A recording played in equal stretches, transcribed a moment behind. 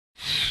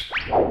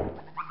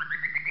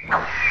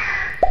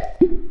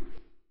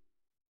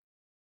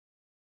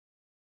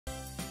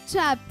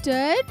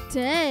Chapter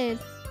 10.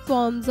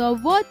 Forms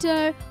of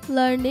water.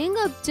 Learning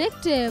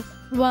objective.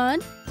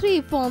 1. 3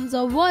 forms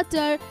of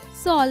water: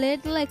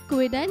 solid,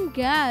 liquid and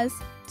gas.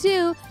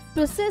 2.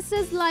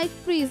 Processes like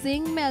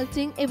freezing,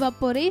 melting,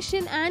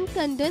 evaporation and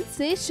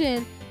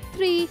condensation.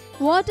 3.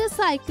 Water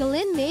cycle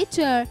in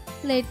nature.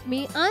 Let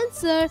me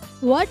answer.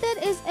 Water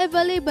is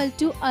available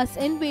to us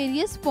in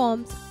various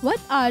forms.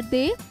 What are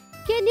they?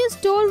 Can you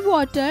store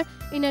water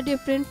in a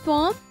different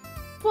form?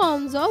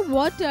 Forms of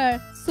water: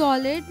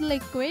 solid,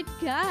 liquid,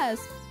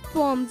 gas.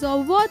 Forms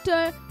of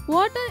water.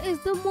 Water is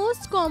the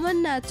most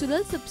common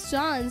natural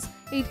substance.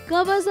 It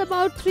covers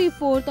about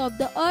 3/4 of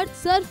the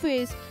Earth's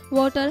surface.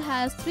 Water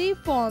has 3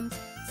 forms: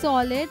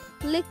 solid,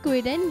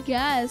 liquid and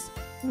gas.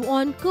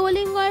 On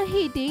cooling or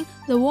heating,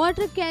 the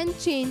water can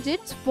change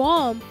its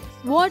form.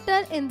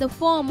 Water in the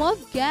form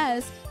of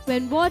gas.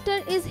 When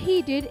water is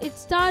heated,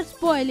 it starts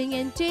boiling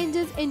and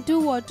changes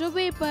into water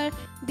vapor.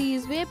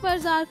 These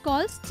vapors are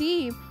called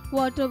steam.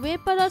 Water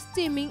vapor or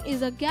steaming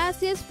is a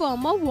gaseous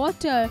form of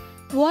water.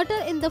 Water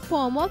in the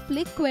form of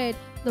liquid.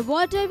 The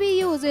water we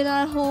use in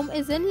our home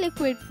is in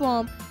liquid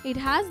form.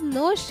 It has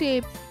no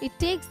shape. It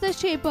takes the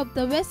shape of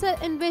the vessel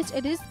in which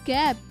it is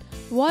kept.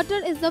 Water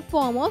is the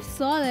form of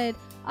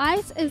solid.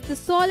 Ice is the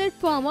solid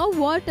form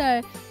of water.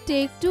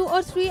 Take 2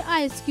 or 3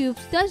 ice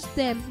cubes, touch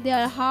them. They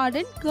are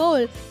hard and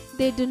cold.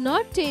 They do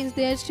not change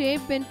their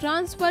shape when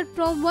transferred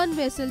from one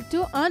vessel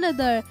to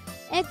another.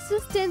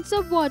 Existence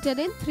of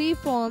water in 3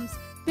 forms.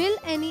 Fill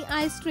any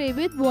ice tray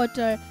with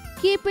water.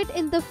 Keep it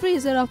in the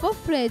freezer of a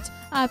fridge.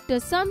 After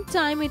some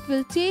time, it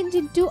will change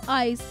into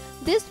ice.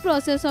 This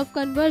process of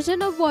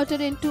conversion of water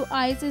into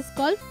ice is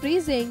called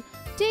freezing.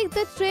 Take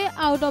the tray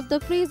out of the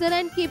freezer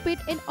and keep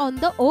it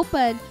on the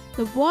open.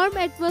 The warm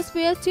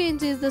atmosphere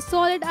changes the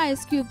solid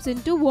ice cubes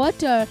into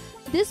water.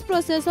 This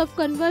process of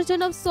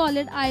conversion of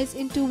solid ice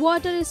into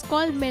water is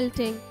called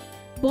melting.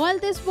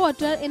 Boil this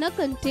water in a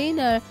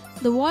container.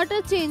 The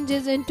water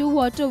changes into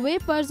water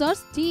vapors or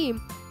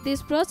steam.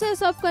 This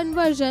process of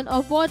conversion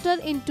of water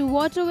into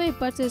water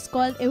vapors is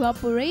called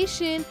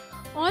evaporation.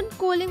 On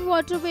cooling,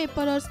 water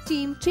vapor or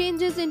steam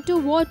changes into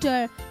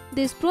water.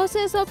 This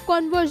process of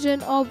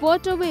conversion of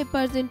water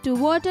vapors into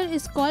water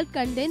is called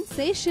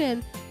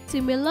condensation.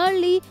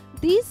 Similarly,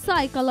 this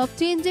cycle of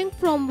changing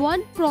from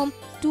one form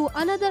to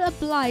another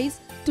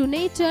applies to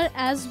nature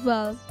as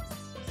well.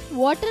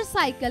 Water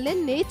cycle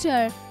in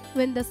nature.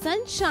 When the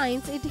sun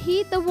shines, it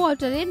heats the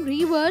water in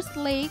rivers,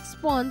 lakes,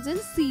 ponds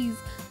and seas.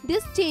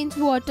 This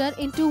changes water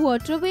into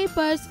water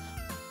vapors.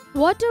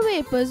 Water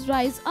vapors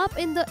rise up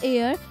in the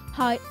air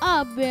high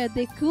up where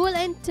they cool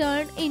and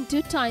turn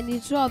into tiny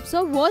drops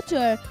of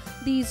water.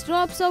 These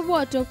drops of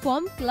water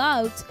form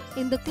clouds.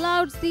 In the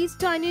clouds, these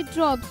tiny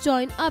drops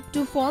join up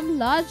to form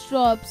large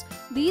drops.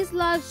 These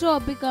large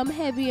drops become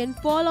heavy and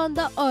fall on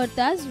the earth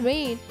as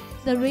rain.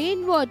 The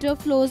rainwater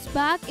flows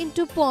back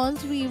into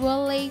ponds,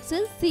 rivers, lakes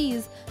and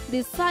seas.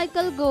 This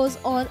cycle goes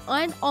on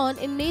and on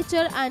in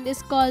nature and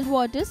is called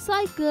water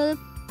cycle.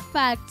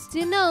 Facts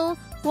to know: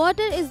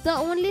 water is the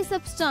only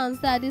substance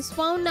that is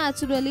found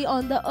naturally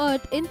on the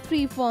earth in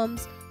 3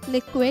 forms: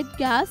 liquid,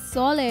 gas,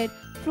 solid.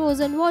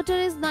 Frozen water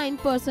is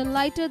 9%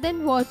 lighter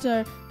than water.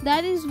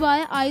 That is why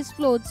ice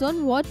floats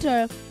on water.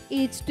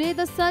 Each day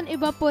the sun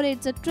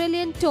evaporates 1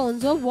 trillion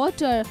tons of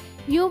water.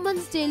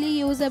 Humans daily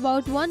use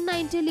about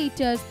 190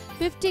 liters,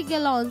 50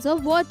 gallons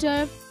of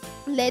water.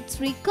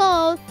 Let's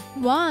recall.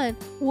 1.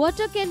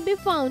 Water can be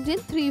found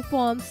in 3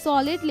 forms: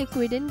 solid,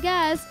 liquid and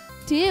gas.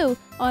 2.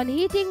 On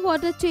heating,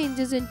 water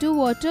changes into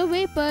water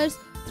vapors.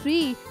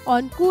 3.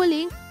 On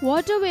cooling,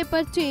 water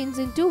vapor changes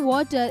into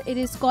water. It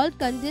is called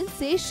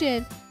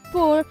condensation.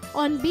 4.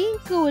 On being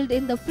cooled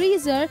in the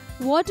freezer,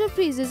 water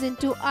freezes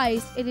into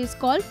ice. It is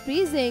called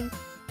freezing.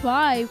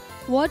 5.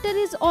 Water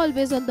is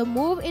always on the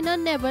move in a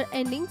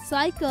never-ending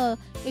cycle.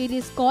 It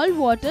is called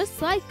water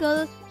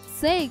cycle.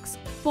 6.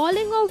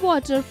 Falling of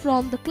water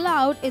from the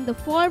cloud in the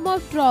form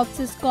of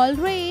drops is called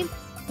rain.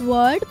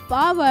 Word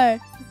power.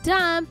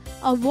 Dam,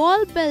 a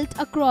wall built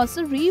across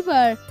a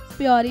river.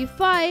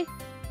 Purify,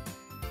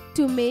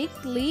 to make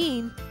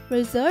clean.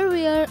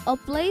 Reservoir, a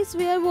place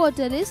where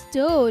water is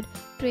stored.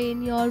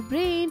 Train your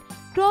brain.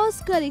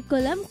 Cross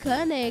curriculum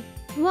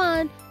connect.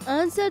 1.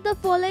 Answer the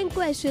following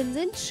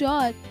questions in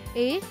short.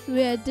 A.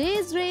 Where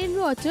does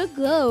rainwater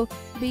go?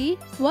 B.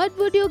 What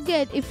would you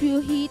get if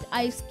you heat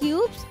ice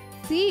cubes?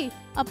 C.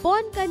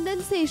 Upon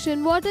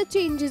condensation, water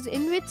changes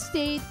in which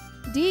state?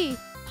 D.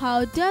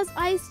 How does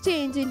ice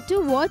change into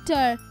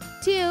water?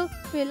 2.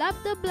 Fill up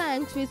the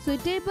blanks with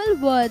suitable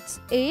words.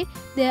 A.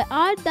 There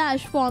are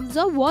dash forms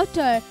of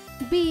water.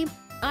 B.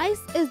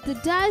 Ice is the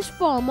dash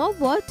form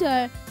of water.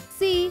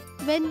 C.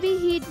 When we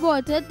heat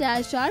water,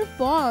 dash are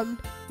formed.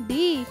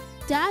 D.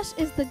 Dash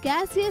is the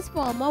gaseous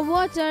form of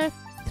water.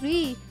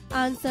 3.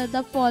 Answer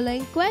the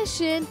following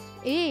question.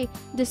 A.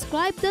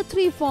 Describe the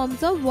 3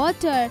 forms of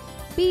water.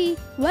 B.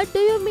 What do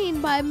you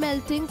mean by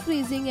melting,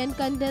 freezing and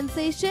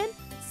condensation?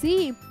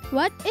 C.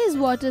 What is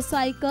water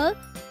cycle?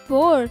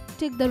 4.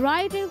 Tick the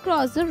right and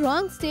cross the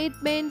wrong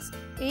statements.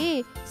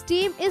 A.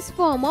 Steam is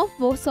form of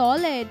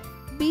solid.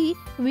 B.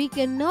 We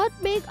cannot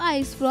make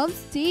ice from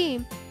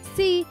steam.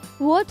 C.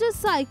 Water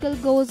cycle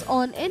goes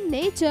on in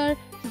nature.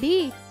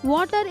 D.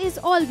 Water is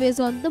always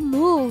on the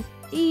move.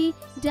 E.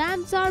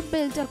 Dams are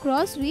built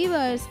across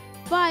rivers.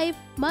 5.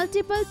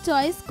 Multiple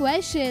choice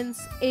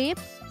questions. A.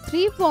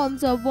 3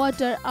 forms of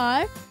water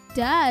are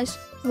dash.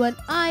 1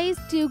 ice,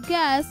 2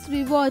 gas,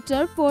 3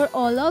 water for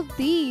all of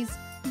these.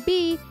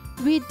 B.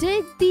 We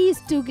dig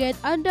these to get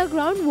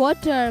underground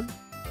water.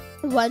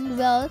 1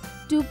 well,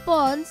 2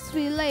 ponds,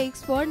 3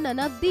 lakes for none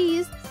of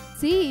these.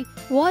 C.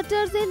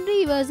 Waters in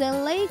rivers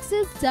and lakes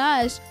is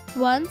dash.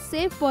 1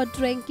 safe for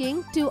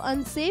drinking, 2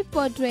 unsafe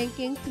for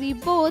drinking, 3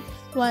 both,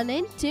 1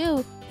 and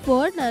 2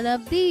 for none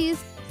of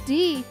these.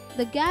 D.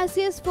 The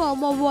gaseous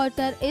form of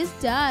water is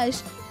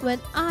dash. 1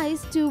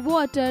 ice, 2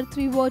 water,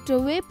 3 water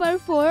vapor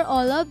for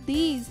all of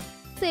these.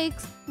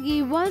 6.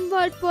 Give one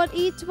word for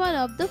each one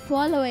of the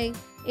following.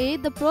 A.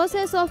 The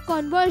process of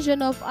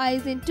conversion of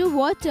ice into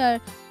water.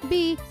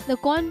 B. The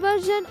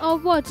conversion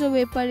of water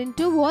vapor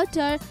into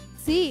water.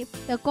 C.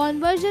 The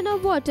conversion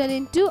of water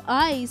into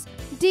ice.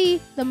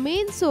 D. The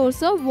main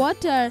source of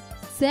water.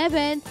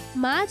 7.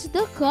 Match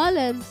the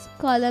columns.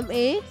 Column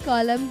A,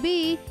 column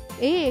B.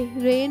 A.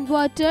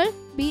 Rainwater.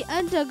 B.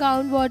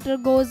 Underground water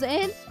goes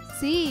in.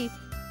 C.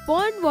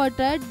 Pond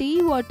water.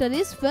 D. Water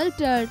is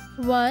filtered.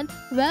 1.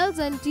 Wells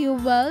and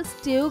tube wells.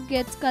 2.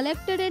 Gets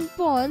collected in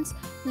ponds,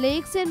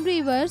 lakes and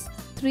rivers.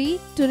 3.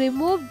 To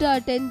remove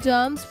dirt and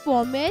germs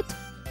from it.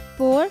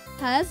 4.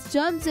 Has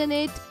germs in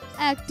it.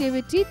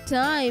 Activity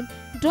time.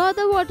 Draw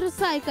the water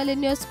cycle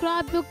in your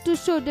scrapbook to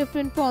show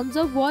different forms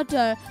of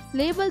water.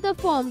 Label the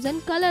forms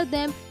and color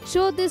them.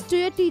 Show this to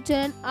your teacher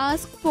and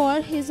ask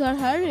for his or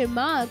her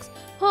remarks.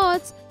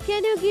 Hots,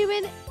 can you give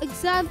an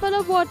example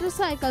of water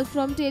cycle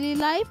from daily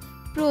life?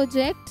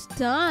 Project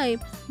time.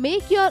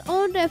 Make your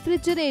own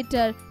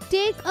refrigerator.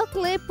 Take a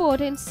clay pot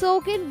and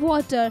soak in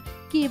water.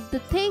 Keep the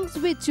things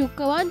which you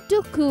want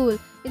to cool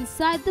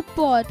inside the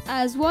pot.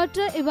 As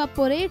water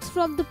evaporates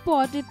from the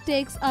pot, it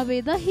takes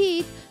away the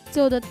heat,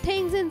 so the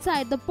things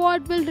inside the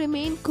pot will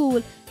remain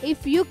cool.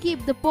 If you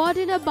keep the pot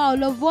in a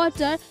bowl of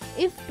water,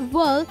 it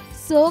will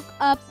soak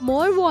up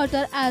more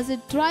water as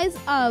it dries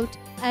out,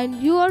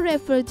 and your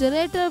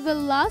refrigerator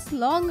will last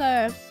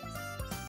longer.